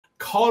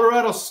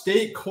Colorado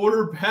State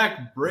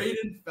quarterback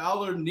Brayden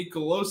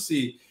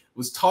Fowler-Nicolosi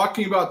was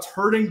talking about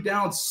turning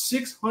down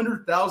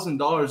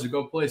 $600,000 to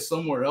go play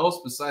somewhere else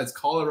besides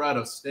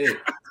Colorado State.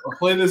 I'll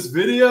play this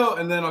video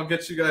and then I'll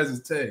get you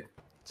guys' take.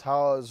 It's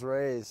how I was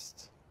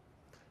raised.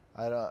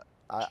 I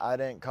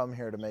didn't come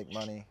here to make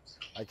money.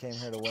 I came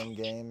here to win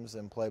games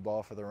and play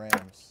ball for the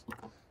Rams.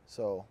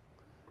 So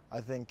I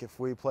think if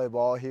we play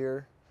ball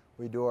here,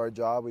 we do our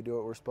job, we do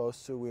what we're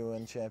supposed to, we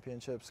win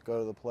championships, go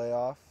to the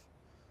playoff,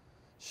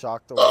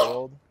 shock the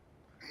world,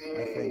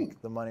 I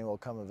think the money will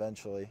come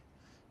eventually.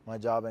 My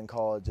job in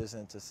college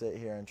isn't to sit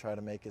here and try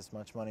to make as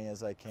much money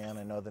as I can.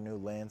 I know the new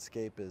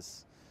landscape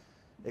is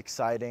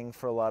exciting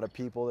for a lot of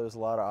people. There's a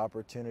lot of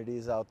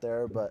opportunities out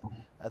there, but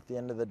at the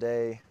end of the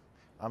day,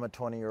 I'm a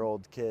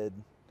 20-year-old kid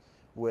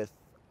with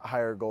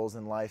higher goals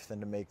in life than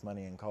to make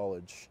money in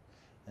college.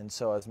 And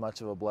so as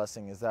much of a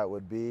blessing as that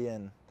would be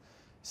and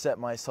set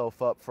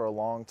myself up for a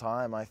long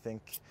time, I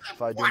think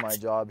if I do my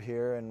job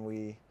here and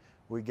we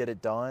get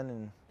it done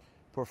and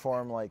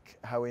perform like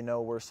how we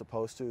know we're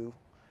supposed to,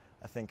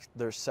 I think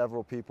there's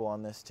several people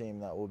on this team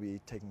that will be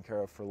taken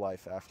care of for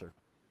life after.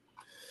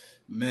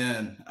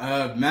 Man,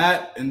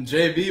 Matt and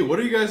JB, what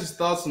are you guys'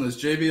 thoughts on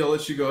this? JB, I'll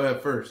let you go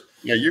ahead first.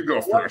 Yeah, you go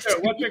first.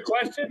 What's your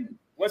question?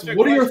 What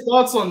are your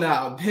thoughts on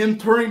that? Him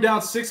turning down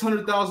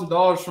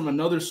 $600,000 from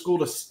another school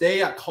to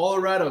stay at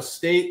Colorado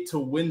State to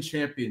win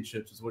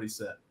championships is what he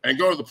said, and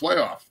go to the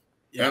playoff.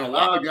 Yeah, and a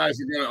lot of guys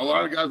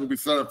will be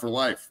set up for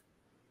life.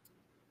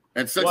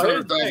 And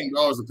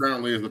 $600,000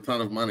 apparently is a ton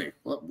of money.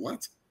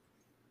 What?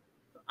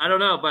 I don't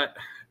know, but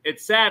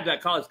it's sad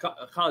that college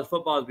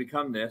football has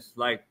become this.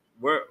 Like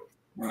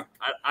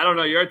I don't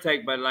know your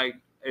take, but like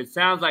it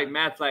sounds like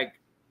Matt's like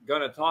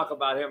going to talk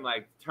about him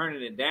like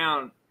turning it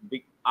down.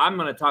 I'm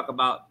going to talk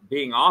about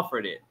being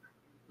offered it.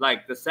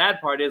 Like the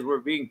sad part is we're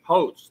being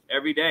poached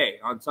every day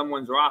on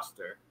someone's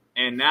roster.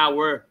 And now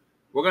we're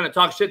going to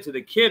talk shit to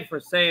the kid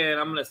for saying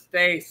I'm going to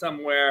stay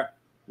somewhere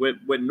with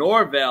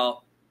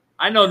Norvell.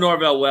 I know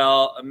Norvell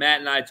well.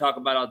 Matt and I talk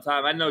about it all the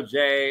time. I know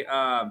Jay.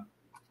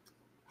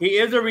 He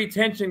is a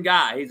retention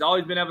guy. He's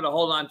always been able to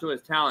hold on to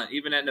his talent,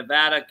 even at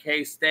Nevada,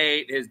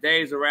 K-State, his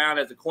days around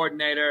as a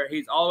coordinator.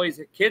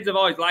 Kids have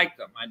always liked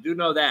him. I do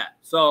know that.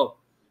 So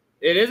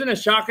it isn't a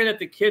shocker that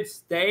the kid's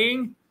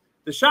staying.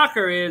 The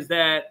shocker is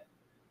that,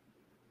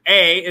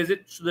 A, is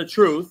it the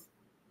truth?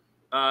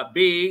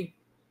 B,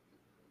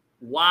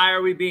 why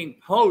are we being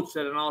poached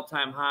at an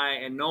all-time high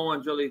and no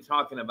one's really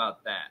talking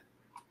about that?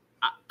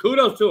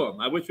 Kudos to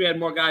him. I wish we had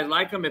more guys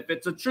like him if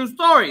it's a true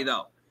story,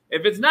 though.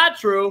 If it's not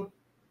true,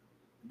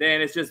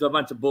 then it's just a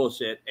bunch of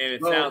bullshit, and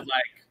it sounds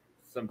like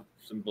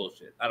some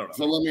bullshit. I don't know.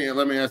 So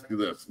let me ask you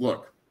this.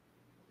 Look,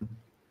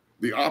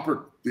 the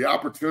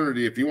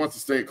opportunity, if he wants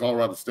to stay at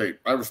Colorado State,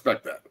 I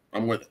respect that.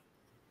 I'm with it.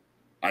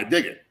 I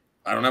dig it.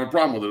 I don't have a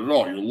problem with it at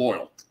all. You're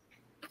loyal.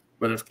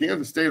 But if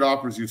Kansas State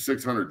offers you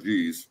 600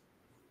 G's,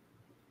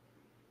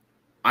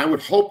 I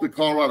would hope that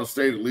Colorado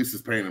State at least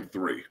is paying him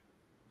 3.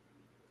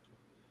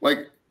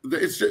 Like,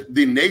 it's just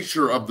the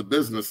nature of the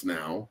business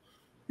now.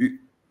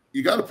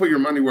 You got to put your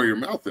money where your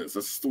mouth is.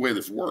 That's just the way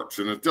this works.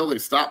 And until they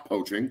stop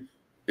poaching,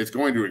 it's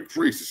going to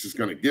increase. It's just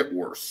going to get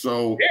worse.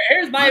 So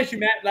here's my issue,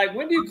 Matt. Like,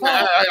 when do you call?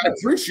 I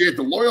appreciate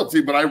the loyalty,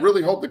 but I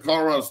really hope that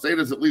Colorado State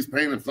is at least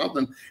paying him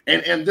something.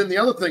 And then the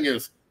other thing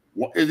is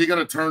he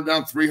going to turn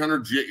down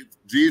 300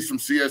 G's from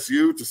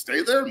CSU to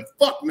stay there?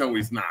 Fuck no,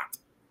 he's not.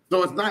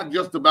 So it's not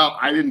just about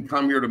I didn't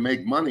come here to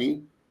make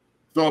money.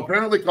 So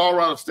apparently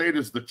Colorado State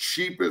is the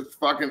cheapest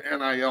fucking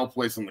NIL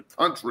place in the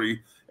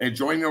country. And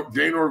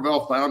Jay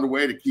Norvell found a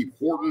way to keep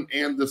Horton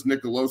and this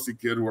Nicolosi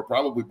kid, who are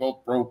probably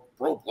both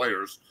pro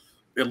players,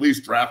 at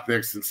least draft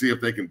picks, and see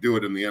if they can do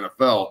it in the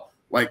NFL.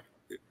 Like,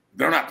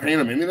 they're not paying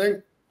them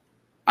anything?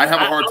 I have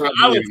a hard time.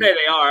 I would say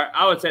they are.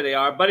 I would say they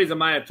are. Buddies of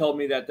mine have told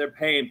me that they're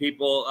paying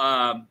people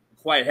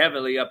quite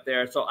heavily up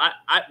there. So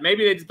I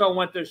maybe they just don't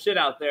want their shit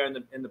out there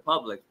in the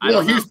public.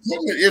 Well,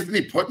 isn't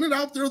he putting it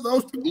out there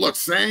though? Look,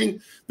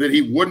 saying that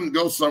he wouldn't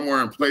go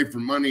somewhere and play for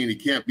money and he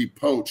can't be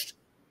poached.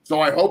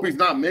 So I hope he's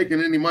not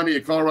making any money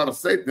at Colorado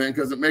State then,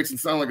 because it makes him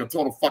sound like a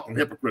total fucking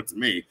hypocrite to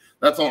me.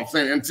 That's all I'm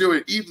saying. Until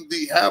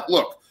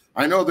look,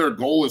 I know their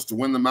goal is to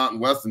win the Mountain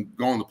West and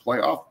go in the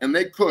playoff, and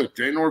they could.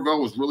 Jay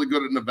Norvell was really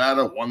good at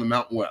Nevada, won the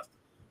Mountain West.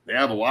 They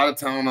have a lot of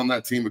talent on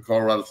that team at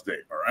Colorado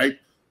State, all right?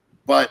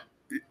 But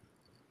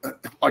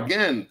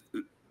again,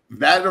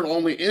 that'll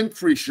only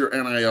increase your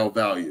NIL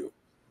value.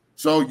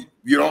 So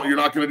you're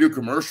not going to do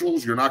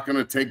commercials. You're not going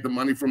to take the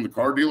money from the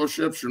car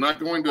dealerships. You're not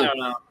going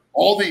to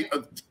all the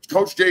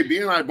Coach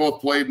JB and I both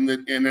played in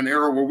an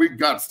era where we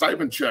got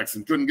stipend checks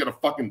and couldn't get a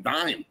fucking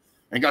dime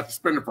and got to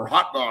spend it for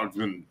hot dogs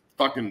and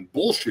fucking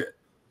bullshit.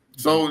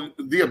 So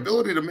the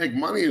ability to make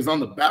money is on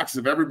the backs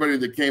of everybody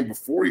that came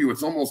before you.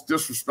 It's almost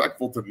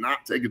disrespectful to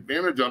not take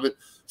advantage of it.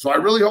 So I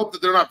really hope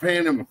that they're not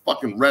paying him a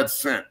fucking red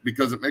cent,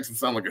 because it makes him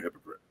sound like a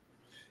hypocrite.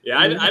 Yeah,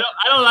 I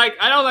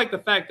don't like the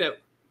fact that,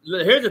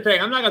 here's the thing.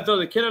 I'm not gonna throw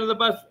the kid under the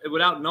bus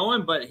without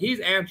knowing, but he's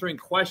answering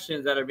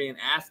questions that are being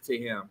asked to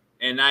him,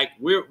 and like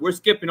we're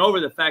skipping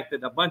over the fact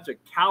that a bunch of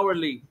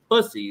cowardly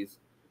pussies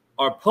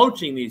are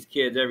poaching these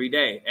kids every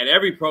day at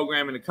every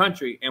program in the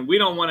country, and we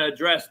don't want to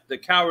address the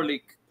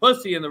cowardly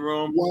pussy in the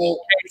room,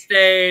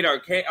 K-State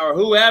or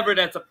whoever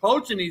that's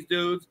poaching these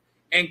dudes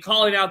and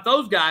calling out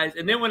those guys.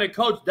 And then when a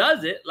coach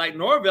does it, like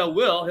Norvell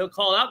he'll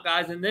call out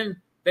guys, and then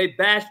they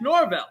bash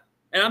Norvell.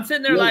 And I'm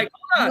sitting there hold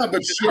on. Yeah,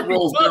 but shit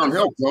rolls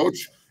downhill,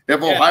 Coach.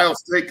 If Ohio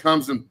State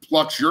comes and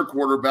plucks your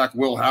quarterback,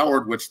 Will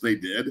Howard, which they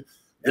did,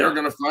 they're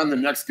going to find the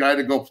next guy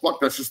to go pluck.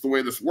 That's just the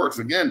way this works.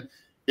 Again,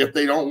 if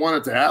they don't want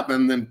it to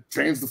happen, then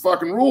change the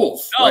fucking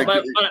rules. No,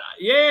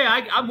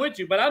 I'm with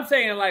you. But I'm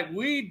saying, like,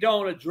 we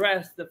don't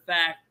address the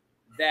fact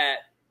that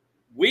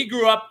we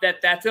grew up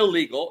that's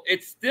illegal.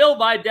 It's still,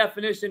 by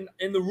definition,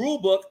 in the rule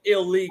book,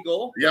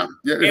 illegal. Yeah,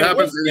 it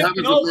happens. It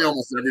happens with me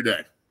almost every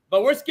day.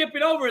 But we're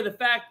skipping over the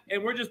fact,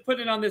 and we're just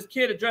putting it on this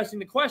kid addressing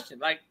the question.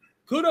 Like,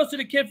 kudos to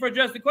the kid for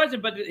addressing the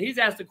question, but he's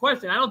asked the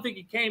question. I don't think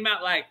he came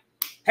out like,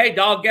 hey,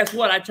 dog, guess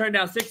what? I turned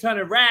down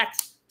 600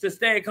 racks to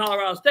stay at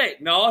Colorado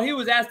State. No, he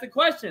was asked the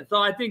question.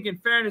 So I think in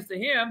fairness to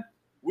him,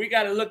 we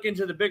got to look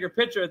into the bigger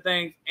picture of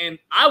things, and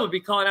I would be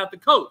calling out the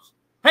coach.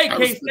 Hey,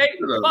 K-State,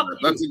 fuck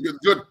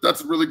you.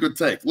 That's a really good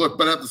take. Look,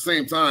 but at the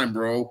same time,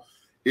 bro,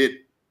 the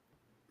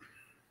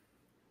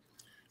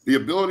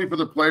ability for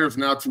the players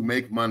now to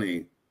make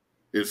money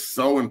is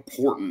so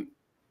important.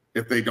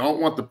 If they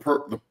don't want the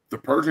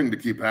purging to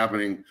keep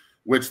happening,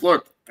 which,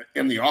 look,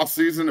 in the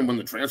offseason and when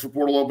the transfer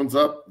portal opens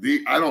up,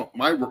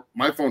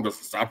 my phone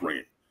doesn't stop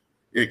ringing.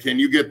 Can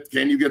you get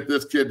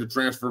this kid to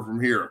transfer from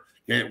here?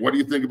 What do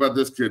you think about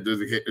this kid?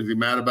 Is he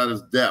mad about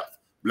his depth?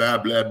 Blah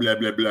blah blah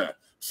blah blah.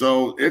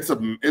 So it's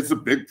a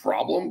big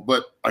problem.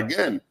 But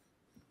again,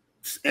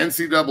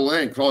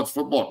 NCAA and college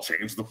football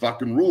changed the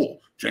fucking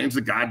rule, changed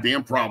the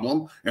goddamn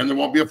problem, and there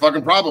won't be a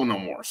fucking problem no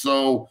more.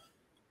 So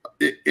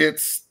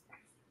it's.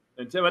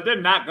 But they're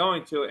not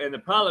going to, and the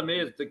problem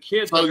is the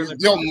kids.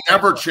 They'll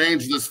never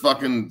change this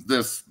fucking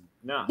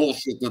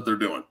bullshit that they're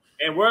doing.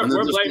 And we're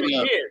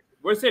blaming kids.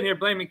 We're sitting here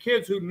blaming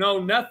kids who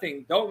know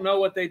nothing, don't know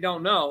what they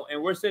don't know,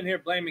 and we're sitting here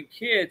blaming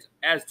kids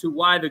as to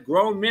why the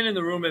grown men in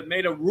the room have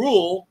made a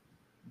rule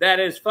that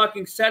is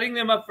fucking setting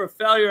them up for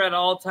failure at an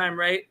all-time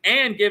rate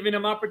and giving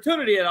them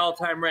opportunity at an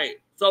all-time rate.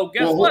 So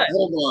guess what?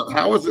 Hold on.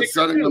 How is it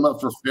setting them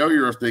up for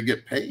failure if they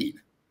get paid?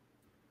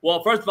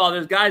 Well, first of all,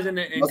 there's guys in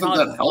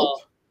college football.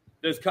 Help?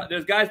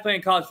 There's guys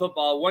playing college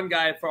football. One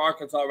guy for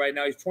Arkansas right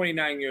now, he's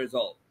 29 years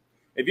old.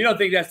 If you don't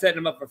think that's setting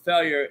him up for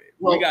failure,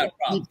 we got a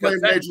problem.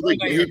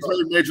 He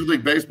played Major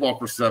League Baseball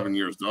for 7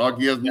 years,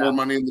 dog. He has more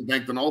money in the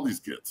bank than all these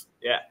kids.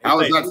 Yeah. How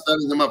is that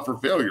setting him up for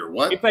failure?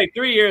 What? He played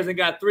 3 years and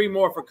got 3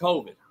 more for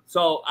COVID.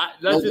 So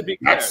let's just be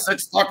clear. That's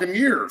 6 fucking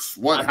years.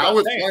 How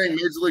is playing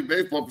Major League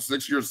Baseball for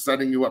 6 years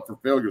setting you up for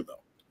failure,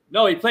 though?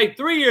 No, he played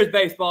 3 years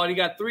baseball and he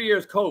got 3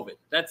 years COVID.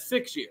 That's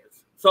 6 years.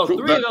 So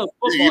True, 3 of those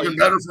football even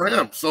better for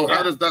him. So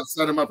how does that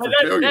set him up for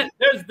failure?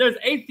 There's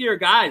 8th-year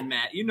guys,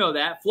 Matt. You know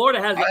that.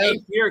 Florida has an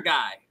 8th-year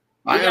guy.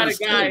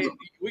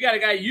 We got a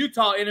guy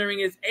Utah entering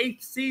his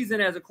 8th season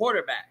as a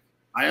quarterback.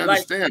 I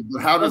understand,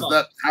 but how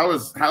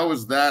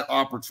is that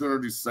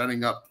opportunity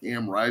setting up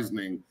Cam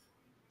Rising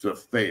to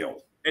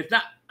fail? It's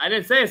not. I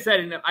didn't say it's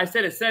setting up. I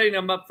said it's setting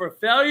him up for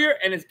failure,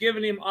 and it's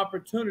giving him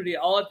opportunity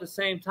all at the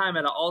same time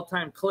at an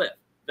all-time clip.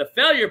 The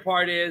failure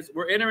part is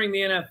we're entering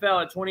the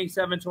NFL at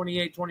 27,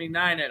 28,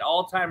 29 at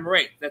all-time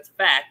rate. That's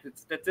fact.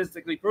 It's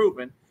statistically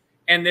proven.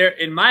 And there,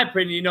 in my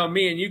opinion, you know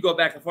me and you go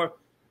back and forth.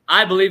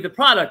 I believe the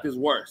product is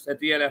worse at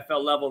the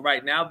NFL level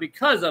right now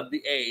because of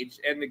the age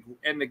and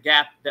the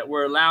gap that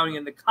we're allowing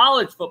in the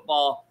college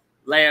football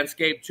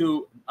landscape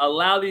to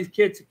allow these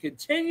kids to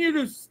continue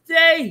to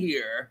stay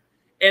here.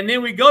 And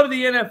then we go to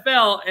the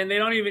NFL and they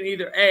don't even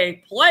either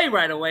A, play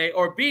right away,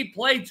 or B,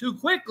 play too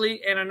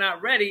quickly and are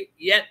not ready,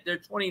 yet they're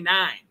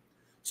 29.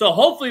 So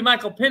hopefully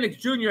Michael Penix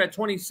Jr. at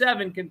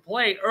 27 can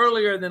play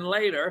earlier than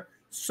later.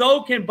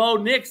 So can Bo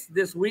Nix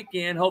this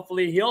weekend.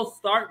 Hopefully he'll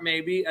start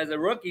maybe as a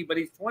rookie, but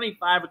he's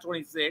 25 or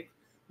 26.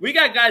 We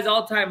got guys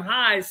all-time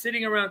highs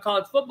sitting around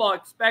college football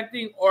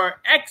expecting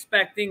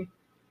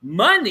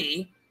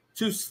money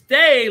to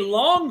stay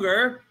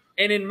longer.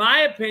 And in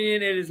my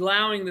opinion, it is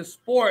allowing the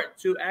sport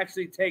to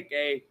actually take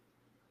a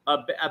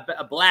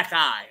black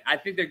eye. I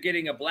think they're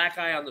getting a black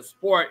eye on the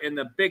sport in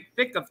the big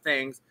thick of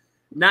things,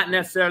 not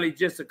necessarily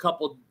just a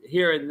couple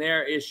here and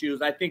there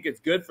issues. I think it's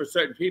good for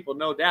certain people,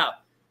 no doubt.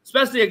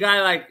 Especially a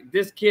guy like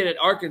this kid at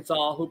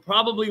Arkansas who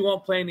probably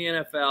won't play in the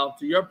NFL.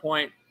 To your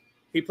point,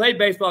 he played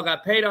baseball,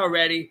 got paid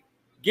already,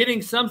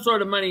 getting some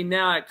sort of money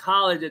now at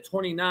college at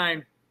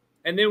 29.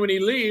 And then when he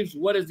leaves,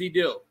 what does he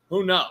do?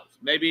 Who knows?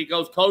 Maybe he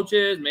goes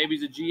coaches. Maybe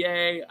he's a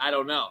GA. I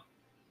don't know.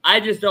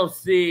 I just don't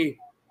see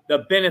the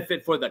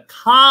benefit for the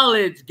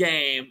college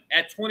game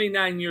at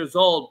 29 years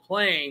old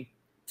playing,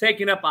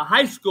 taking up a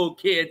high school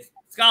kid's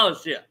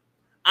scholarship.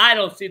 I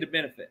don't see the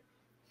benefit.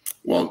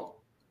 Well,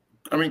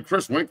 I mean,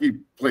 Chris Winkie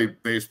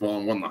played baseball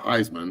and won the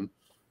Heisman.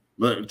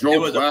 It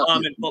was a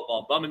bum in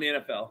football, bum in the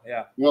NFL.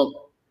 Yeah.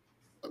 Well,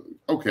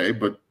 okay,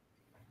 but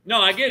No,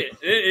 I get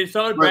it.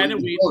 So did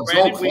Brandon Wheaton.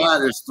 Joe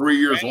Klatt is 3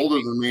 years older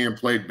than me and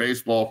played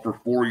baseball for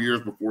 4 years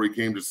before he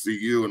came to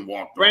CU and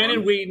walked Brandon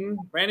on. Wheaton.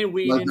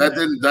 Like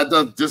that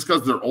does just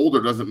because they're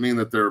older doesn't mean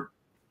that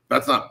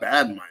that's not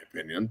bad in my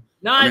opinion.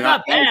 No, it's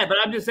not bad, but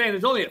I'm just saying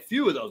there's only a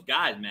few of those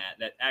guys, Matt,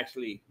 that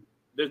actually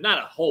there's not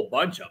a whole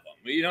bunch of them.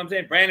 You know what I'm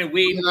saying? Brandon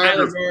Wheaton,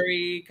 Tyler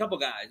Murray, a couple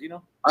guys, you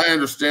know. I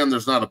understand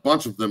there's not a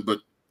bunch of them, but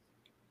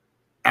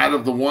out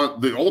of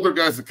the older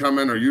guys that come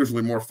in are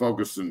usually more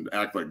focused and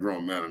act like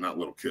grown men and not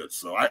little kids.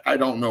 So I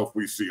don't know if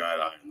we see eye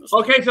to eye in this.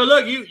 Okay, so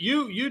look,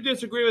 you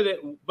disagree with it,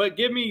 but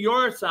give me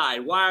your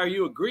side. Why are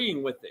you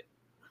agreeing with it?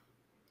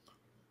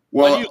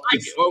 Well,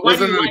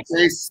 isn't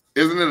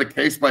it a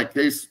case by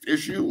case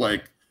issue?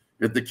 Like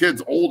if the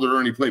kid's older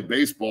and he played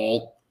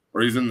baseball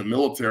or he's in the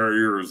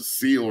military or is a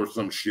SEAL or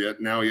some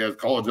shit, now he has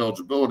college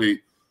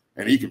eligibility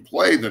and he can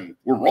play, then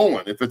we're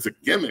rolling. If it's a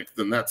gimmick,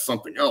 then that's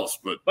something else.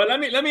 But let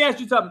me ask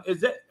you something.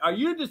 Are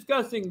you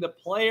discussing the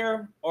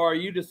player or are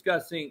you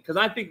discussing, because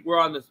I think we're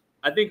on this,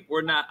 I think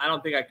we're not, I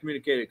don't think I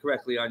communicated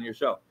correctly on your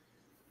show.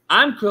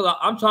 I'm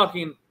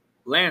talking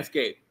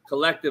landscape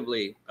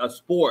collectively, a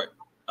sport,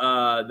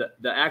 the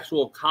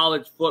actual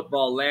college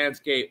football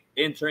landscape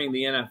entering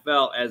the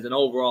NFL as an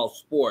overall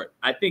sport.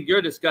 I think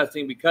you're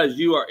discussing, because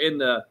you are in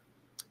the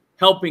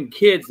helping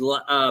kids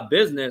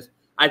business,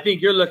 I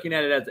think you're looking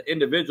at it as an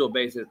individual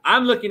basis.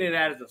 I'm looking at it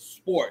as a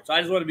sport. So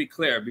I just want to be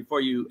clear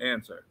before you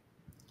answer.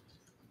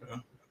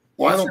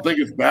 Well, I don't think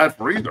it's bad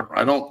for either.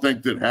 I don't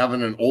think that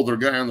having an older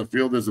guy on the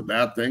field is a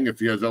bad thing if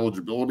he has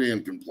eligibility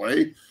and can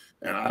play.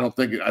 And I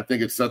think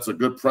it sets a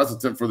good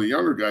precedent for the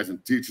younger guys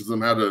and teaches them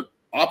how to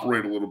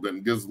operate a little bit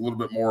and gives a little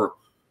bit more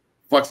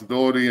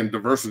flexibility and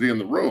diversity in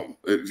the room.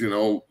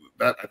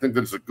 That I think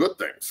that's a good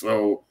thing.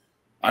 So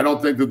I don't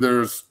think that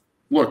there's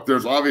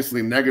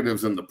obviously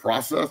negatives in the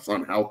process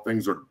on how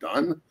things are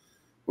done,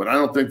 but I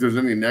don't think there's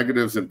any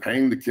negatives in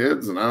paying the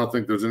kids, and I don't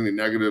think there's any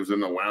negatives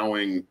in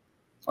allowing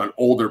an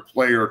older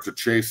player to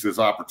chase his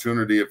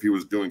opportunity if he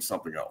was doing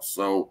something else.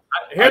 So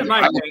here's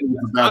my take. I don't think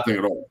it's a bad thing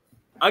at all.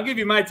 I'll give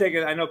you my take.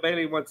 I know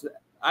Bailey wants to.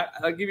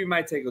 I'll give you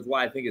my take of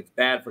why I think it's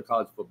bad for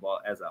college football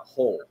as a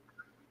whole.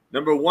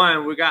 Number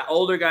one, we got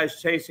older guys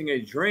chasing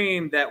a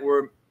dream that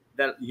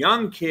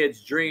young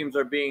kids' dreams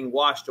are being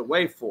washed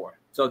away for.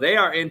 So they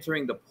are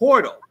entering the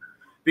portal,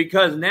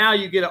 because now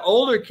you get an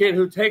older kid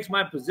who takes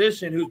my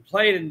position, who's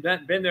played and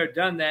been there,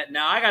 done that.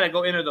 Now I got to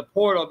go enter the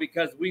portal,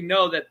 because we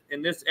know that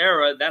in this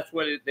era, that's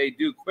what they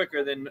do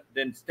quicker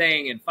than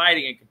staying and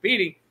fighting and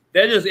competing.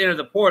 They just enter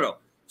the portal.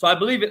 So I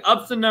believe it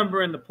ups the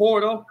number in the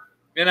portal,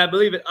 and I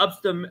believe it ups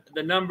the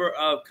number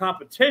of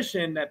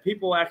competition that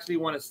people actually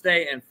want to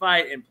stay and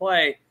fight and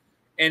play.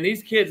 And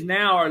these kids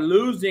now are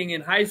losing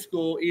in high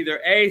school, either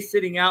A,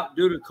 sitting out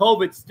due to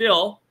COVID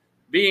still,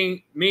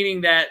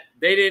 meaning that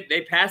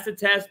they passed the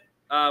test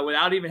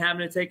without even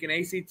having to take an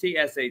ACT,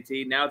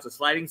 SAT. Now it's a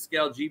sliding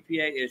scale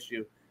GPA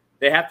issue.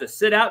 They have to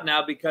sit out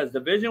now because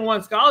Division I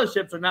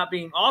scholarships are not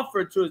being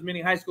offered to as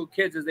many high school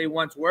kids as they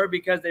once were,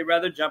 because they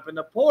rather jump in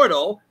the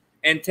portal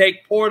and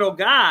take portal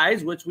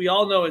guys, which we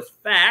all know is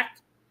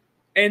fact.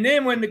 And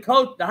then when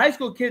the high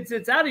school kid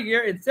sits out a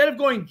year, instead of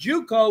going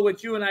JUCO,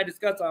 which you and I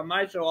discuss on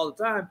my show all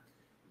the time,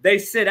 they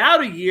sit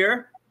out a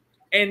year.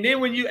 And then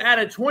when you add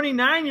a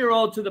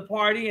 29-year-old to the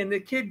party and the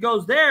kid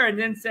goes there and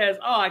then says,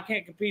 oh, I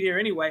can't compete here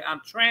anyway,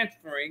 I'm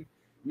transferring.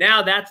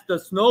 Now that's the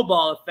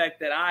snowball effect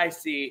that I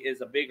see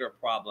is a bigger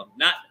problem.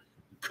 Not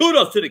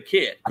kudos to the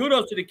kid.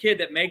 Kudos to the kid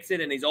that makes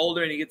it and he's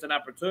older and he gets an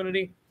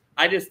opportunity.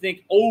 I just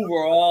think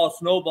overall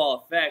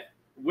snowball effect,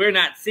 we're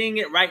not seeing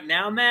it right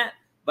now, Matt,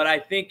 but I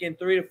think in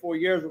 3 to 4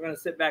 years, we're going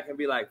to sit back and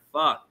be like,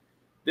 fuck.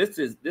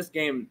 This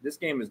game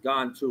has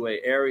gone to an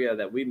area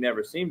that we've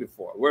never seen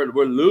before.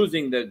 We're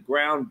losing the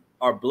ground,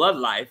 our blood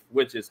life,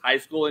 which is high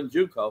school and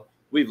JUCO.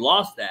 We've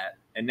lost that,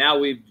 and now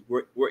we're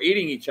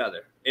eating each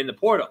other in the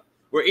portal.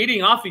 We're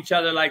eating off each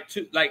other like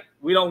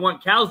we don't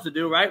want cows to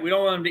do, right? We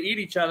don't want them to eat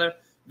each other.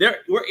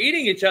 We're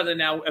eating each other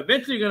now.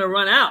 Eventually, you're going to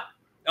run out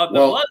of the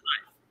blood life.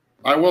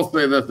 I will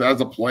say this: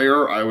 as a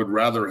player, I would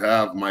rather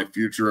have my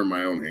future in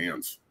my own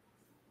hands.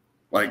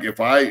 Like if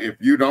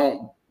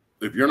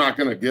you're not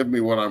going to give me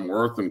what I'm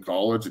worth in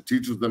college, it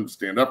teaches them to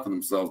stand up for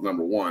themselves,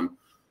 number one.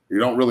 You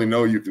don't really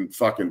know you can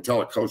fucking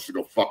tell a coach to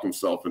go fuck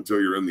himself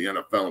until you're in the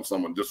NFL and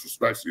someone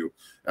disrespects you.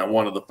 And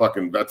one of the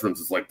fucking veterans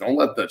is like, don't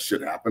let that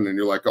shit happen. And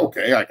you're like,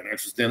 okay, I can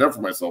actually stand up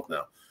for myself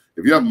now.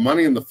 If you have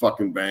money in the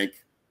fucking bank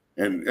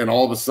and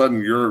all of a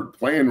sudden you're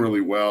playing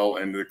really well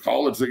and the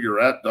college that you're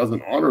at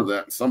doesn't honor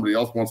that and somebody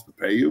else wants to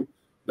pay you,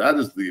 that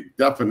is the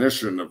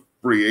definition of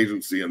free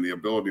agency and the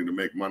ability to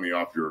make money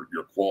off your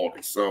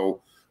quality.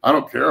 So I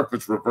don't care if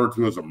it's referred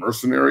to as a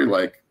mercenary,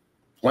 like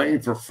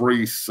playing for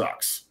free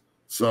sucks.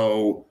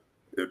 So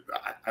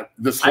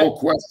this whole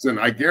question,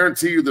 I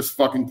guarantee you this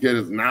fucking kid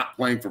is not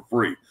playing for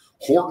free.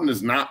 Horton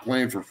is not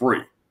playing for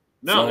free.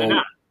 No, they're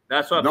not.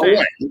 That's what I'm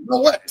saying.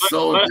 No way.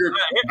 So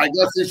I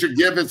guess he should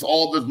give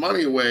all of his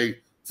money away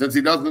since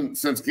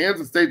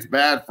Kansas State's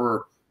bad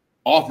for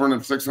offering him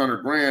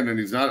 $600,000 and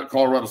he's not at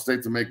Colorado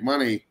State to make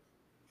money.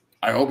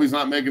 I hope he's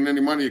not making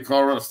any money at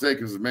Colorado State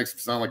because it makes him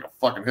sound like a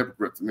fucking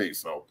hypocrite to me.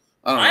 So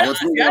I don't know.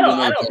 Let's move on.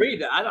 I don't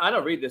read that. I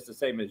don't read this the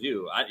same as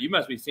you. You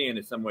must be seeing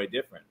it some way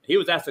different. He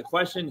was asked a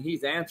question.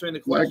 He's answering the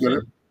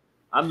question.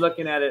 I'm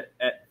looking at it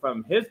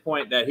from his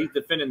point that he's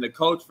defending the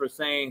coach for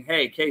saying,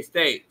 hey,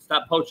 K-State,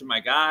 stop poaching my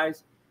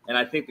guys. And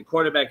I think the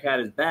quarterback had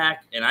his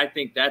back, and I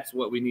think that's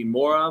what we need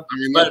more of. I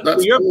mean,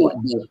 that's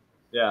cool.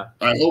 Yeah.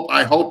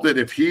 I hope that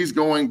if he's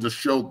going to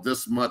show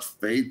this much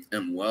faith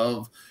and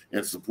love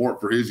and support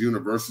for his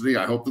university,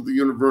 I hope that the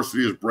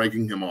university is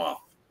breaking him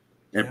off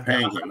and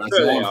paying him. That's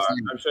all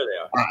I'm sure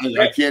they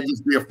are. I can't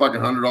just be a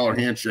fucking $100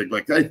 handshake.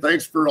 Like, hey,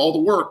 thanks for all the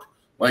work.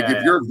 Like,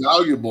 if you're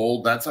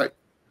valuable, that's how.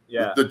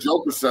 Yeah. The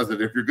Joker says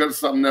it. If you're good at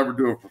something, never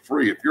do it for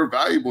free. If you're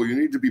valuable, you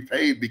need to be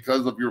paid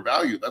because of your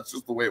value. That's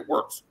just the way it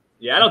works.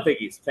 Yeah, I don't think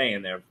he's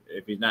staying there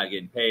if he's not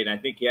getting paid. I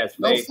think he has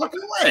faith. No fucking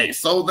way.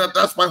 So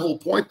that's my whole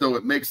point, though.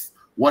 It makes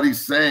what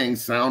he's saying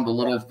sound a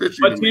little fishy.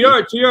 But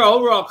to your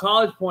overall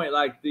college point,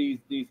 like these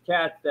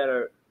cats that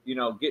are,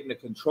 getting to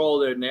control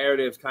their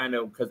narratives kind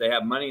of because they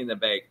have money in the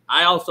bank.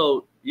 I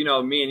also,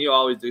 me and you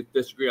always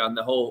disagree on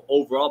the whole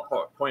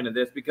overall point of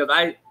this because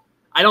I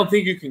don't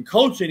think you can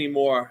coach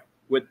anymore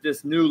with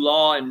this new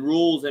law and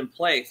rules in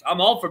place.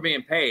 I'm all for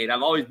being paid.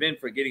 I've always been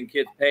for getting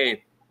kids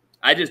paid.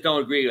 I just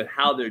don't agree with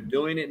how they're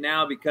doing it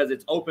now because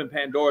it's open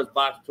Pandora's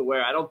box to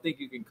where I don't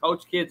think you can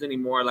coach kids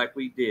anymore like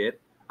we did.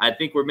 I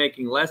think we're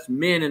making less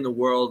men in the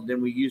world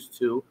than we used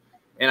to.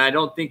 And I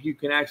don't think you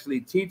can actually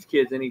teach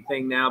kids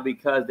anything now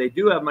because they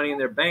do have money in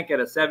their bank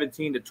at a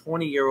 17 to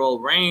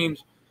 20-year-old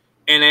range.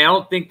 And I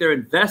don't think they're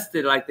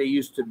invested like they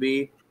used to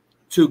be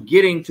to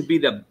getting to be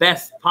the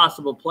best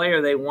possible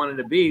player they wanted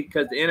to be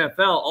because the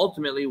NFL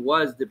ultimately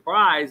was the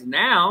prize.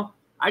 Now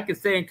I could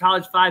stay in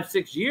college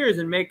 5-6 years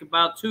and make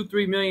about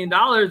 $2-3 million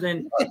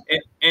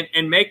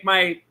and make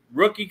my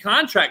rookie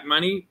contract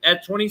money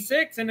at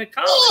 26 in the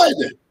college.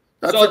 Good.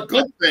 That's a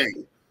good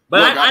thing.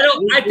 But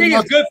look, I think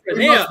it's good for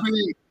him.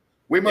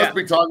 We must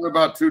be talking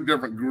about two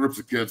different groups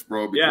of kids,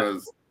 bro,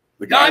 because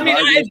the guys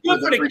it's good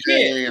for the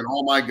kid. And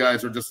all my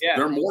guys are just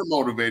they're more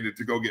motivated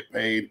to go get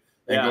paid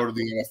and go to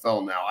the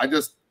NFL now.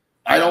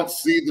 I don't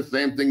see the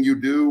same thing you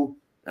do,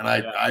 and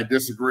I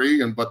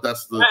disagree. But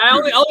that's the I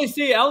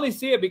only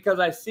see it because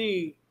I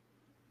see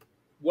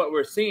what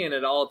we're seeing at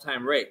an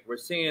all-time rate. We're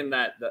seeing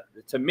that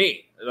to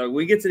me,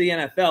 we get to the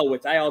NFL,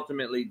 which I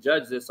ultimately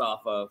judge this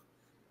off of,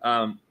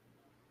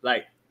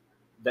 like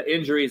the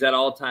injuries at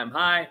all-time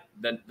high,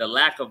 the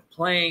lack of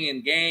playing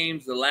in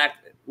games, the lack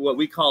what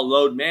we call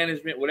load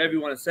management, whatever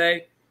you want to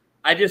say.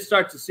 I just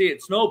start to see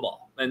it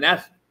snowball, and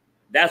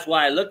that's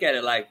why I look at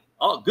it like,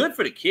 oh, good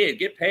for the kid.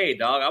 Get paid,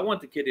 dog. I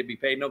want the kid to be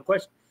paid, no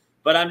question.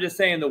 But I'm just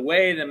saying the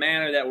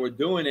manner that we're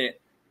doing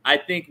it, I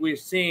think we're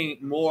seeing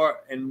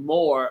more and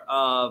more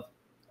of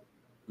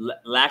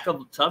lack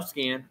of tough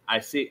skin. I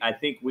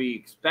think we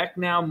expect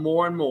now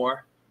more and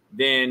more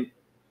than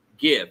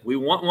give. We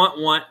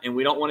want, and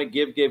we don't want to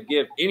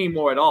give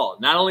anymore at all.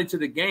 Not only to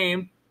the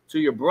game, to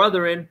your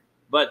brethren,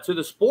 but to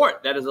the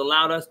sport that has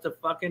allowed us to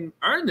fucking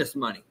earn this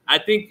money. I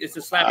think it's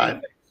a slap in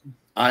the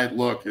face.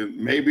 Look,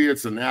 maybe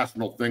it's a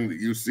national thing that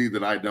you see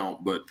that I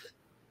don't, but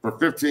for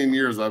 15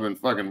 years I've been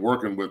fucking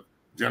working with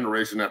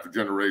generation after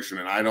generation,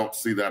 and I don't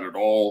see that at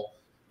all.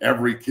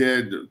 Every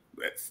kid,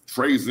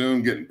 Trey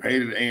Zune getting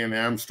paid at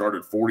A&M,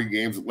 started 40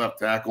 games at left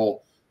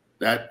tackle.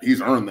 That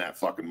he's earned that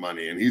fucking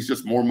money, and he's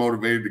just more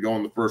motivated to go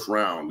in the first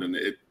round. And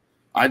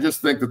I just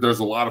think that there's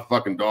a lot of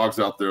fucking dogs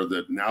out there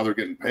that now they're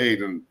getting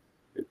paid, and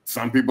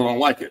some people don't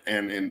like it.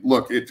 And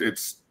look,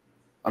 it's.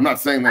 I'm not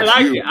saying that's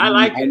you. I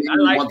like it.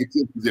 I want the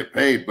kids to get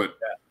paid, but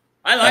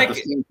I like at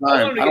the same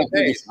time, I don't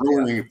think it's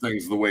ruining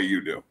things the way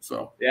you do.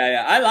 So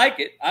I like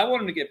it. I want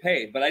them to get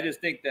paid, but I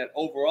just think that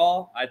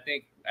overall, I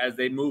think as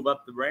they move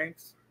up the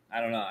ranks, I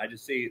don't know. I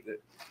just see that.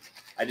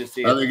 I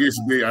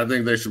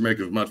think they should make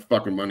as much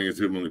fucking money as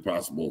humanly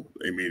possible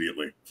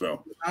immediately.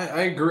 So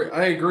I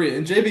agree.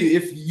 And JB,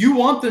 if you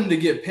want them to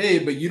get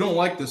paid, but you don't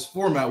like this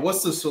format,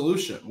 what's the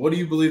solution? What do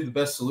you believe the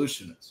best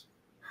solution is?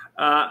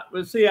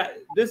 Well, see,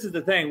 this is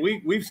the thing.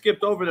 We've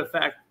skipped over the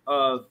fact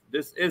of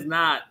this is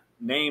not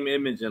name,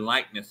 image, and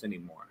likeness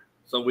anymore.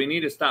 So we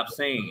need to stop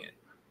saying it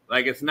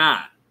like it's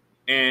not.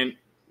 And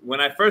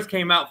when I first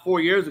came out 4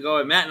 years ago,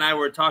 and Matt and I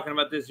were talking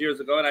about this years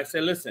ago, and I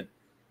said, listen,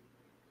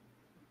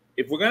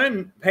 if we're going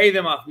to pay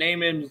them off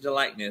name, image, and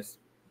likeness,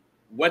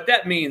 what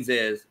that means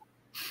is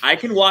I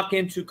can walk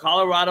into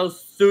Colorado's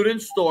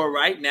student store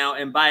right now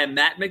and buy a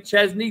Matt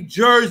McChesney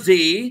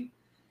jersey,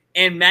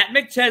 and Matt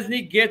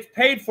McChesney gets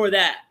paid for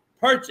that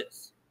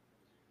purchase.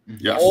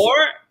 Yes. Or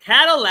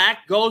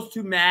Cadillac goes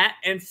to Matt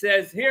and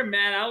says, here,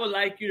 Matt, I would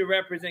like you to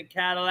represent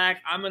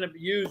Cadillac. I'm going to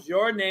use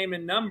your name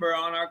and number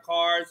on our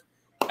cars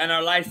and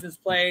our license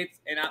plates.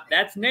 And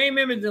that's name,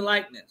 image, and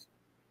likeness.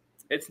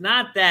 It's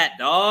not that,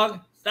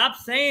 dog. Stop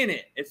saying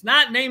it. It's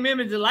not name,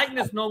 image, and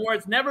likeness no more.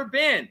 It's never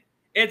been.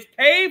 It's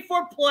pay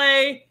for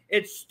play.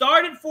 It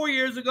started 4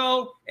 years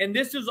ago, and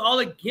this is all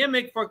a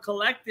gimmick for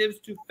collectives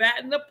to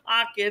fatten the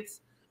pockets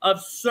of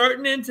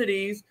certain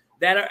entities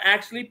that are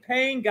actually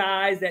paying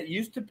guys that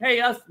used to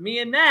pay us, me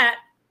and Nat,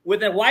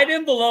 with a white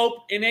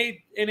envelope in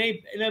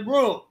a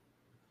room.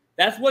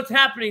 That's what's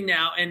happening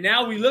now. And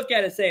now we look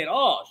at it saying,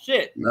 "Oh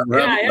shit, that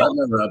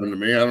never happened to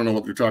me. I don't know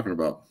what you're talking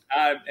about."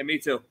 And me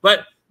too.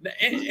 But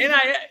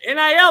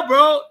NIL,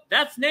 bro,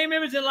 that's name,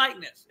 image, and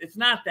likeness. It's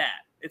not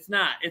that. It's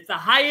not. It's the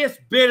highest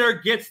bidder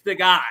gets the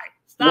guy.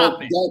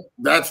 Stop it.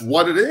 That's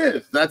what it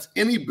is. That's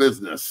any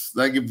business.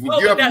 Like if you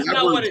have that's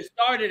not what it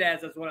started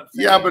as. That's what I'm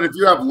saying. Yeah, but if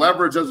you have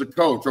leverage as a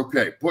coach,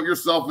 okay, put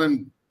yourself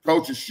in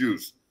coach's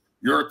shoes.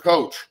 You're a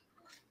coach.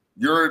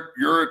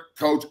 You're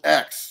Coach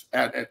X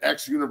at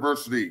X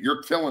university.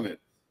 You're killing it.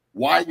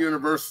 Y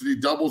university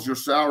doubles your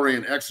salary,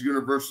 and X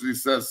university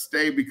says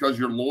stay because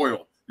you're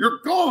loyal. You're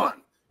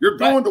gone. You're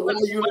going to Y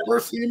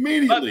university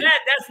immediately. But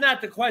that's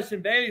not the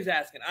question Bailey's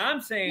asking. I'm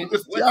saying,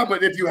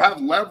 but if you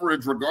have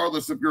leverage,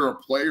 regardless if you're a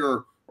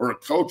player or a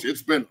coach,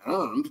 it's been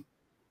earned.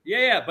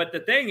 Yeah. But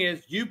the thing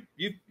is, you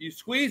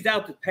squeezed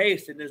out the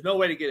paste, and there's no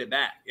way to get it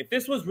back. If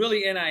this was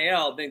really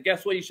NIL, then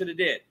guess what you should have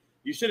did?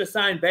 You should have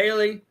signed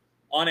Bailey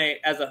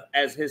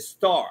as his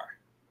star.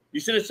 You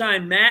should have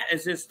signed Matt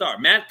as his star.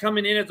 Matt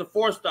coming in as a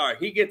 4-star.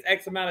 He gets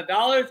X amount of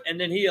dollars, and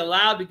then he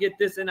allowed to get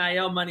this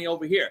NIL money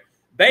over here.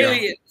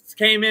 Bailey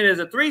came in as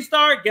a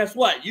 3-star. Guess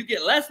what? You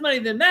get less money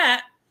than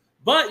that,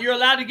 but you're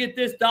allowed to get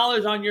this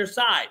dollars on your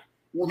side.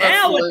 Well,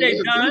 now what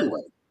they've done,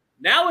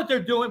 now what they're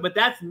doing, but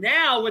that's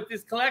now with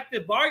this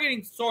collective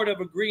bargaining sort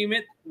of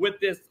agreement with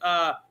this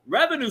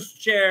revenue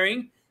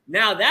sharing.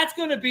 Now that's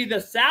going to be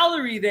the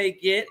salary they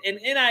get, and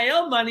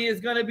NIL money is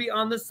going to be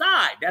on the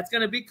side. That's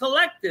going to be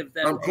collective.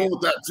 I'm cool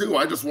with that too.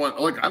 I just want,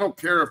 I don't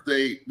care if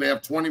they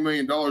have $20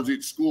 million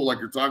each school, like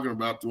you're talking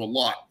about, to a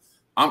lot.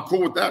 I'm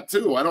cool with that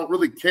too. I don't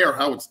really care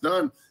how it's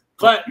done.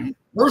 But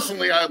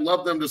personally, I'd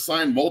love them to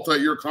sign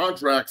multi-year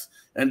contracts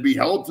and be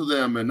held to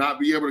them and not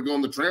be able to go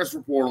in the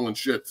transfer portal and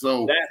shit.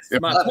 So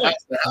if that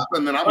has to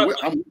happen, then I'm with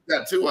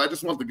that too. I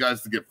just want the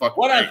guys to get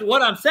fucking paid.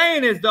 What I'm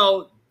saying is,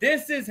 though,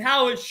 this is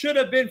how it should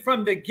have been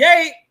from the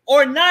gate,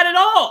 or not at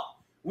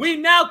all. We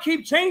now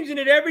keep changing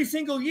it every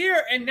single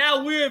year, and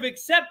now we have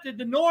accepted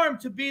the norm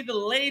to be the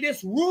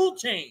latest rule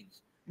change.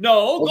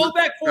 No, go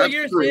back 4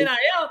 years to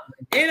NIL.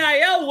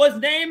 NIL was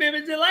name,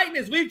 image, and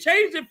likeness. We've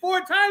changed it 4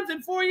 times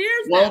in 4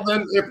 years. Well,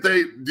 then,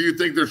 do you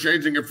think they're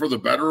changing it for the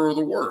better or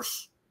the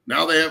worse?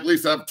 Now they at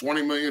least have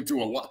 20 million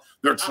to a lot.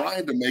 They're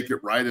trying to make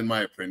it right, in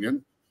my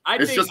opinion.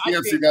 It's just the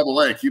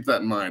NCAA. Keep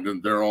that in mind,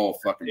 and they're all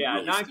fucking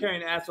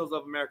non-caring assholes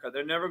of America.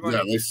 They're never going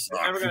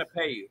to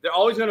pay you. They're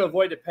always going to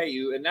avoid to pay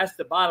you, and that's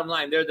the bottom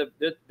line.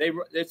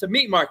 It's a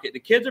meat market.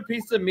 The kids are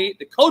pieces of meat.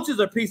 The coaches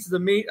are pieces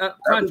of meat.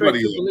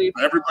 Contrary to belief,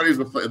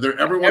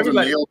 everyone's a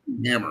nail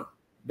to hammer.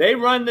 They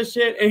run the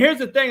shit. And here's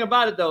the thing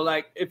about it, though.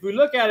 Like, if we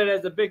look at it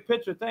as a big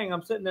picture thing,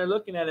 I'm sitting there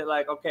looking at it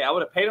like, okay, I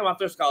would have paid them off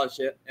their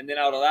scholarship, and then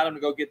I would allow them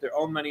to go get their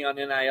own money on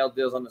NIL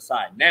deals on the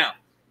side. Now,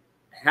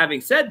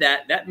 having said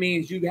that, that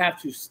means you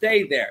have to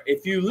stay there.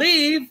 If you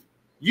leave,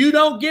 you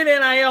don't get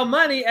NIL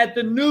money at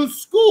the new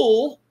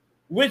school,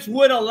 which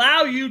would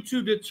allow you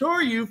to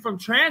deter you from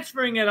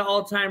transferring at an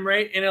all-time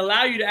rate and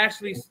allow you to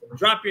actually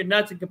drop your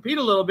nuts and compete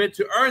a little bit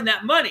to earn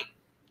that money.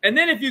 And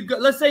then if you go,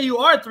 let's say you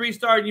are a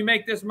 3-star and you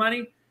make this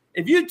money,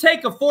 if you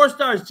take a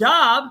 4-star's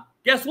job,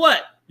 guess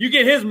what? You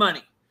get his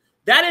money.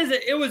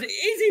 It was an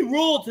easy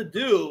rule to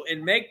do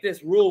and make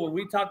this rule when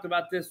we talked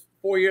about this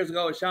 4 years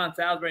ago with Sean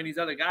Salisbury and these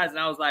other guys. And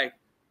I was like,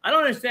 I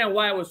don't understand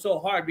why it was so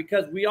hard,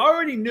 because we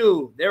already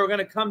knew they were going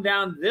to come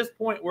down to this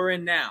point we're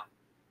in now.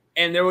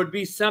 And there would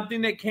be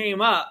something that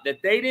came up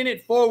that they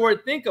didn't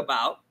forward think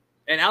about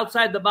and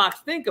outside the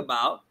box think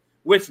about,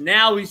 which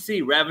now we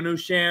see revenue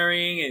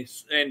sharing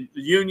and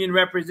union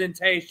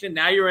representation.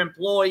 Now you're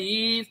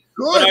employees.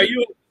 Good.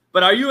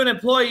 But are you an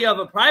employee of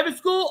a private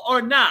school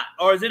or not?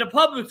 Or is it a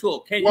public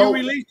school? Can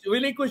you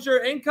relinquish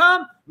your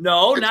income?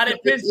 No, not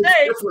at Penn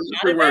State.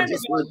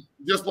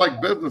 Just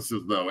like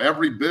businesses, though.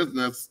 Every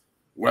business,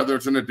 whether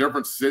it's in a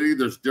different city,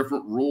 there's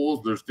different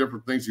rules. There's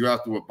different things you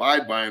have to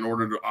abide by in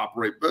order to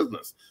operate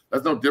business.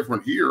 That's no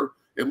different here.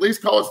 At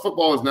least college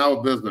football is now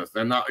a business.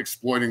 They're not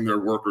exploiting their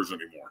workers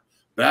anymore.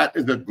 That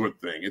is a good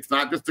thing. It's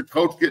not just a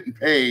coach getting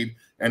paid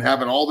and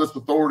having all this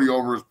authority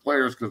over his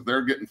players because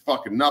they're getting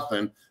fucking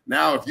nothing.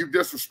 Now, if you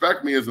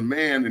disrespect me as a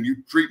man and you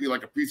treat me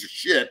like a piece of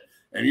shit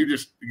and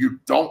you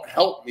don't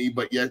help me,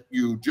 but yet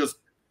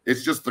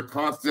it's just the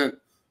constant.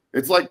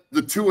 It's like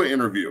the Tua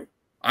interview.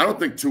 I don't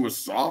think Tua's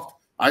soft.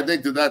 I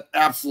think that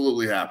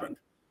absolutely happened.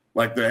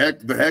 Like the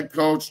head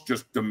coach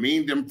just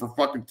demeaned him for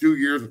fucking 2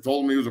 years and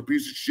told him he was a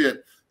piece of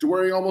shit to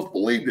where he almost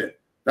believed it.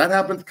 That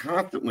happens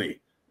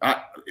constantly.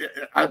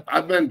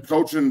 I've been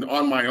coaching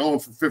on my own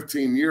for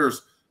 15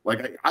 years.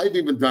 Like I've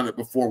even done it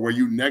before where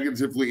you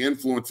negatively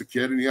influence a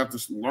kid and you have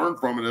to learn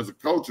from it as a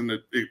coach and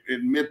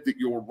admit that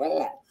you're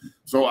wrong.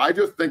 So I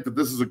just think that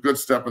this is a good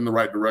step in the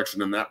right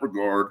direction in that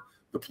regard.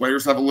 The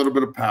players have a little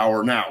bit of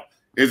power. Now,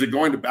 is it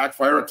going to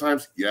backfire at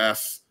times?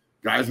 Yes.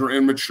 Guys are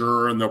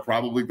immature and they'll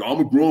probably go, I'm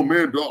a grown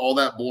man. All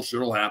that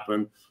bullshit will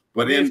happen.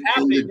 But in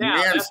the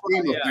grand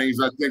scheme of things,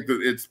 I think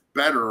that it's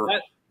better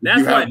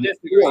That's what I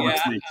disagree.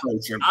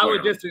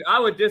 I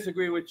would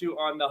disagree with you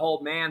on the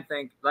whole man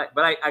thing. Like,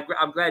 but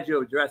I'm glad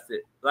you addressed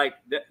it. Like,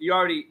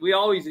 we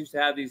always used to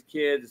have these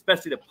kids,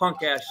 especially the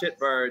punk ass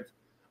shitbirds.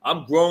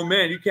 I'm grown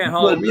man. You can't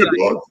holler at me.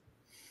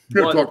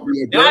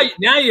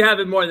 Now you have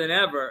it more than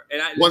ever.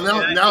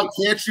 Now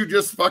can't you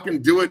just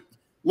fucking do it?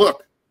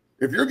 Look,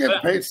 if you're getting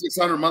paid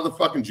 600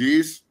 motherfucking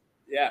G's,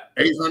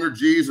 800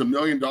 G's, $1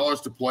 million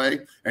to play,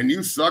 and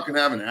you suck and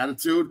have an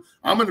attitude,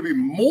 I'm going to be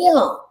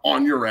more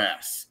on your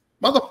ass.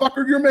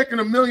 Motherfucker, you're making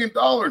 $1 million.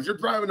 You're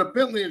driving a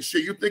Bentley and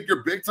shit. You think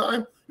you're big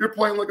time? You're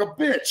playing like a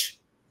bitch.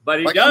 But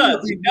he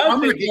does. I'm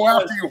going to go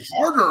after you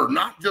harder,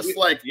 not just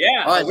like, we've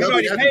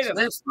already paid him.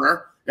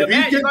 Transfer. But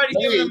man, you've already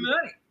given him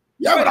money.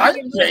 Yeah, but I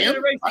didn't pay him.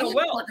 I didn't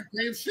fucking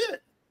pay him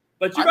shit.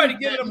 But you've already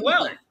given him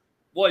well.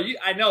 Well,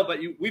 I know, but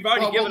we've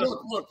already given him.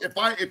 Look,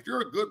 if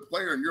you're a good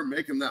player and you're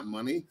making that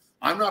money,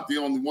 I'm not the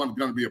only one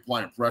going to be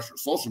applying pressure.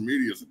 Social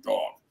media is a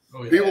dog.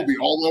 Oh, yeah. People will be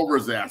all over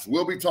his ass.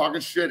 We'll be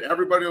talking shit.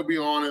 Everybody will be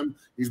on him.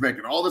 He's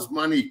making all this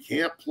money. He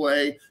can't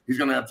play. He's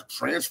going to have to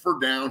transfer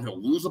down.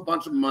 He'll lose a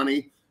bunch of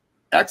money.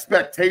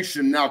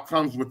 Expectation now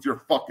comes with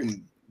your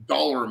fucking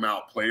dollar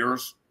amount,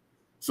 players.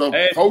 So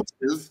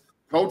coaches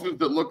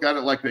that look at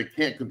it like they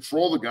can't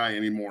control the guy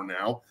anymore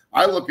now,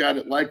 I look at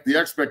it like the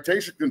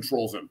expectation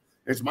controls him.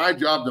 It's my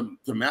job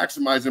to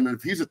maximize him. And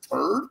if he's a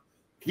turd,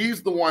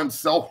 he's the one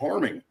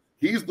self-harming.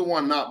 He's the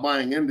one not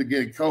buying into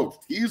getting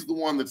coached. He's the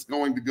one that's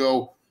going to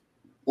go,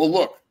 well,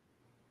 look,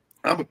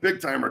 I'm a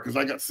big timer because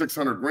I got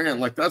 600 grand.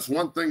 Like, that's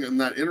one thing in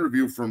that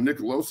interview from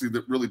Nicolosi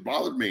that really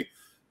bothered me.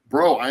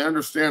 Bro, I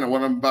understand, and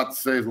what I'm about to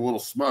say is a little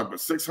smug, but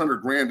 600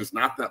 grand is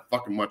not that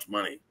fucking much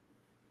money.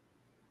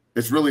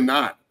 It's really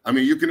not. I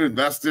mean, you can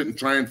invest it and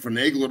try and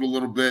finagle it a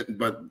little bit,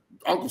 but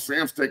Uncle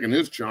Sam's taking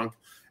his chunk,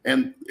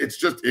 and it's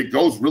just, it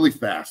goes really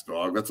fast,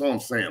 dog. That's all I'm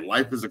saying.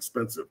 Life is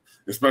expensive,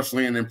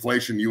 especially in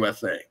inflation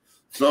USA.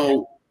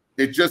 So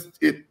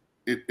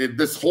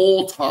this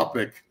whole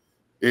topic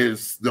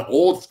is the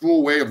old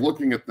school way of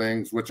looking at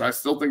things, which I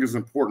still think is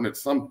important at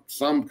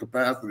some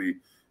capacity.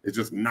 It's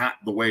just not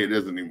the way it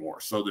is anymore.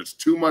 So there's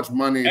too much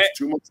money. It's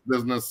too much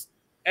business.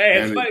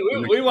 Hey, it's funny.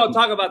 We won't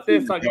talk about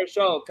this on your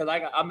show because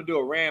I'm going to do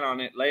a rant on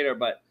it later.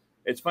 But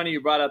it's funny you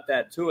brought up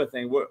that Tua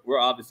thing. We're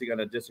obviously going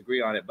to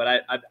disagree on it.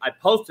 But I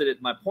posted it.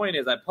 My point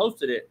is I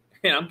posted it,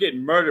 and I'm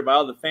getting murdered by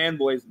all the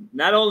fanboys.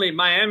 Not only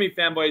Miami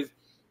fanboys.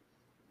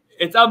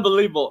 It's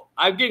unbelievable.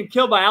 I'm getting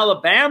killed by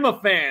Alabama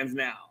fans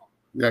now.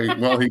 Yeah,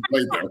 well, he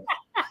played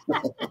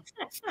there.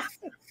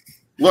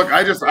 Look,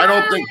 I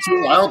don't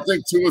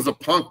think Tua's a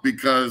punk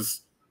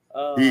because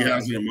he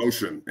has an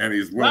emotion and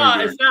he's willing.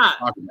 No, it's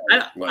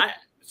not.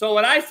 So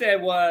what I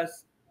said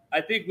was, I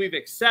think we've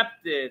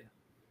accepted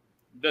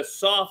the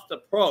soft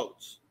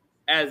approach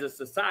as a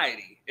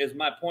society. Is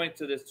my point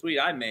to this tweet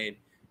I made,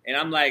 and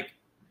I'm like,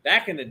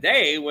 back in the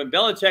day when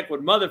Belichick would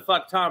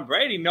motherfuck Tom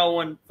Brady, no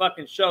one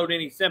fucking showed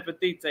any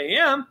sympathy to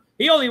him.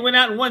 He only went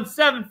out and won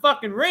 7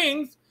 fucking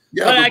rings.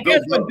 Yeah, but I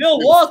guess when Bill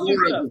Walsh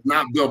used to,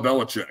 not Bill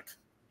Belichick.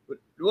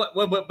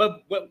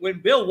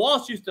 When Bill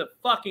Walsh used to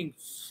fucking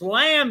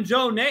slam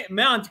Joe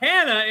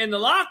Montana in the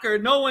locker,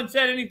 no one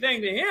said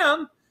anything to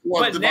him.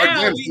 Well, but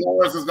now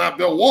Flores is not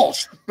Bill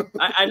Walsh.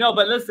 I know,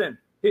 but listen,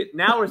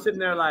 now we're sitting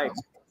there like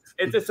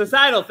it's a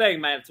societal thing,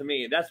 man. To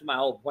me, that's my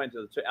whole point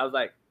to the. I was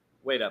like,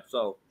 wait up,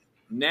 so.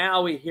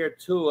 Now we hear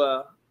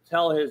Tua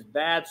tell his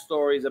bad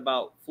stories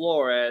about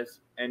Flores,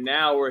 and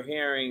now we're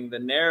hearing the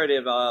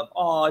narrative of,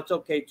 oh, it's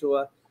okay,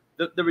 Tua.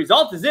 The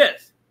result is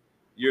this.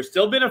 You're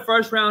still been a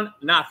first-round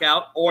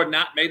knockout or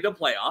not made the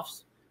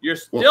playoffs. You're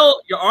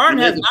still – your arm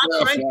has not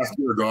strengthened. Last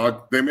year,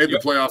 dog. They made the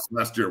playoffs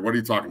last year. What are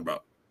you talking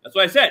about? That's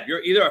what I said.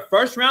 You're either a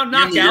first-round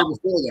knockout. The year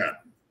before that.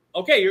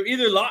 Okay, you're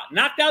either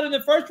knocked out in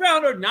the first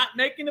round or not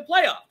making the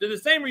playoffs. They're the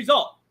same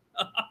result.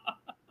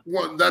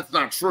 Well, that's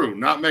not true.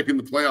 Not making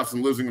the playoffs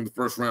and losing in the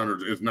first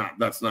round is not.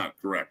 That's not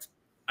correct.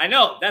 I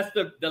know. That's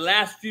the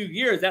last few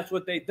years. That's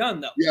what they've done,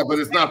 though. Yeah, but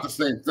it's not the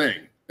same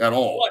thing at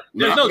all. What?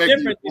 There's no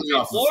difference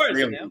between Flores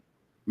and them.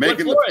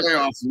 Making the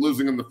playoffs and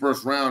losing in the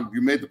first round,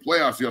 you made the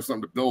playoffs. You have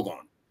something to build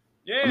on.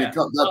 Yeah. I mean,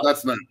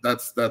 that's not.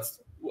 That's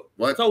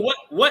what. So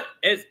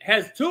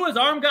has Tua's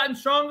arm gotten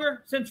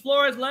stronger since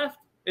Flores left?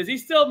 Is he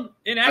still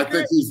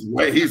inaccurate?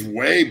 I think he's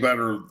way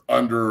better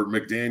under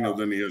McDaniel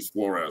than he is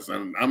Flores,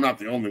 and I'm not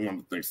the only one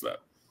that thinks that.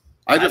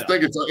 I just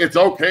think it's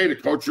okay to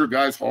coach your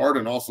guys hard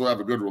and also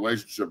have a good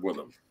relationship with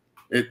them.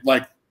 It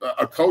like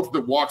a coach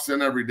that walks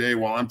in every day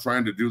while I'm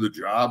trying to do the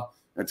job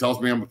and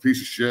tells me I'm a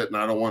piece of shit and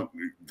I don't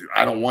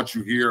want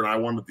you here and I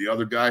wanted the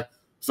other guy.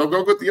 So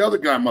go get the other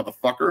guy,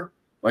 motherfucker.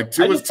 Like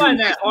I just find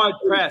that hard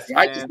pressed.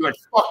 I just be like,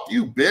 fuck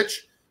you, bitch.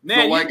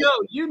 Man, so like,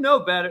 you know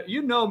better.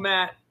 You know,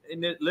 Matt.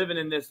 Living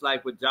in this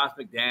life with Josh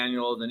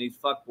McDaniels and these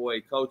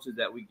fuckboy coaches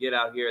that we get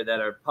out here that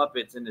are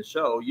puppets in the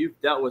show, you've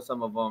dealt with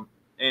some of them.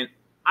 And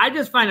I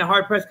just find it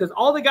hard pressed because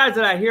all the guys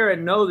that I hear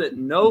and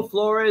know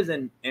Flores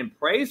and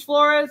praise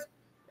Flores,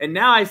 and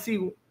now I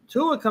see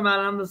Tua come out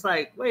and I'm just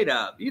like, wait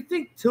up. You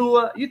think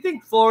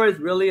Flores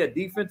really a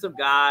defensive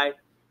guy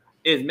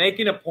is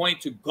making a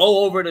point to go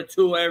over to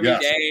Tua every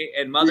day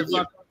and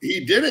motherfucker?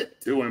 he did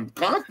it to him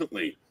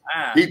constantly.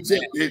 Ah, he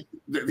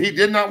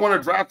did not want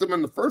to draft him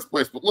in the first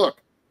place. But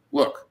look,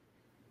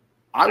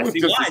 I was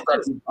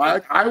disrespected.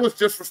 I was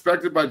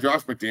disrespected by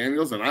Josh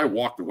McDaniels, and I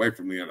walked away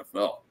from the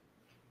NFL.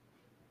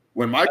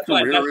 When my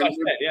career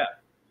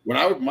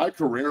ended, my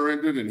career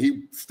ended, and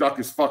he stuck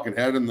his fucking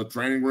head in the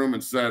training room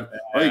and said,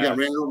 "Oh, you got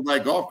ran over by a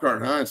golf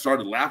cart, huh?" and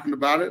started laughing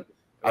about it.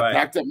 I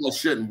packed up my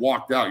shit and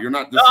walked out. You're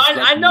not. No,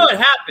 I know it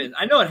happens.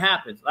 I know it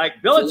happens.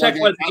 Like Belichick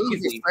was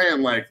easy.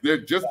 Saying like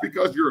just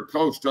because you're a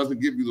coach doesn't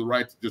give you the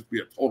right to just be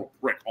a total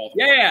prick all the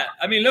time. Yeah,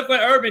 I mean, look what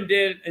Urban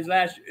did his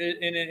last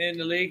in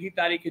the league. He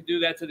thought he could do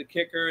that to the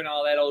kicker and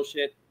all that old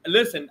shit.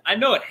 Listen, I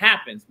know it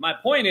happens. My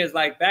point is,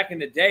 like back in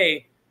the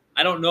day,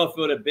 I don't know if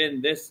it would have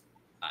been this.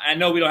 I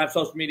know we don't have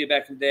social media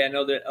back in the day. I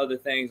know there are other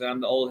things. I'm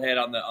the old head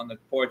on the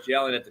porch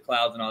yelling at the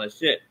clouds and all that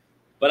shit.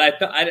 But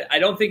I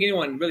don't think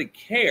anyone really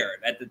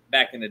cared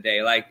back in the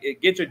day. Like,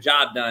 get your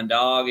job done,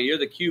 dog. You're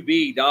the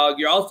QB, dog.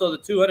 You're also the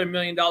 $200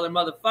 million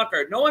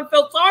motherfucker. No one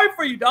felt sorry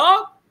for you,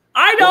 dog.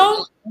 I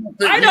don't.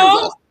 I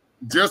don't.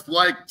 Just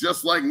like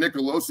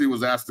Nicolosi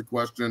was asked the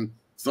question,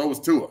 so was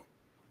Tua.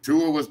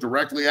 Tua was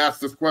directly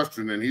asked this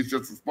question, and he's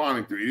just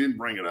responding to it. He didn't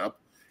bring it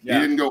up. Yeah.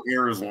 He didn't go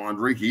air his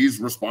laundry. He's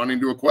responding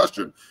to a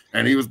question,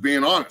 and he was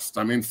being honest.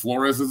 I mean,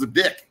 Flores is a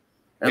dick.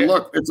 And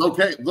look, it's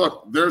okay.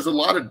 Look, there's a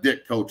lot of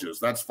dick coaches.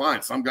 That's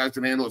fine. Some guys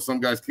can handle it.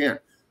 Some guys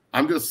can't.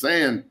 I'm just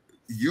saying,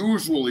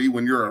 usually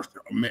when you're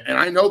and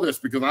I know this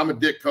because I'm a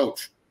dick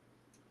coach.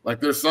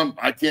 Like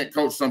I can't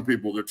coach some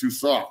people. They're too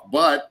soft.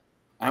 But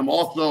I'm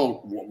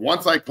also,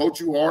 once I coach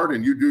you hard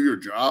and you do your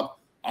job,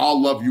 I'll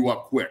love you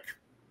up quick.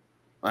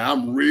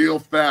 I'm real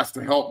fast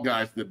to help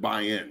guys that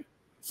buy in.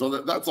 So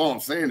that's all I'm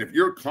saying. If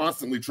you're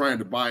constantly trying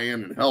to buy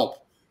in and help,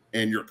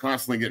 and you're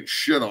constantly getting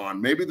shit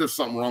on, maybe there's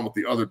something wrong with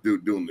the other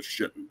dude doing the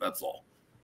shit. That's all.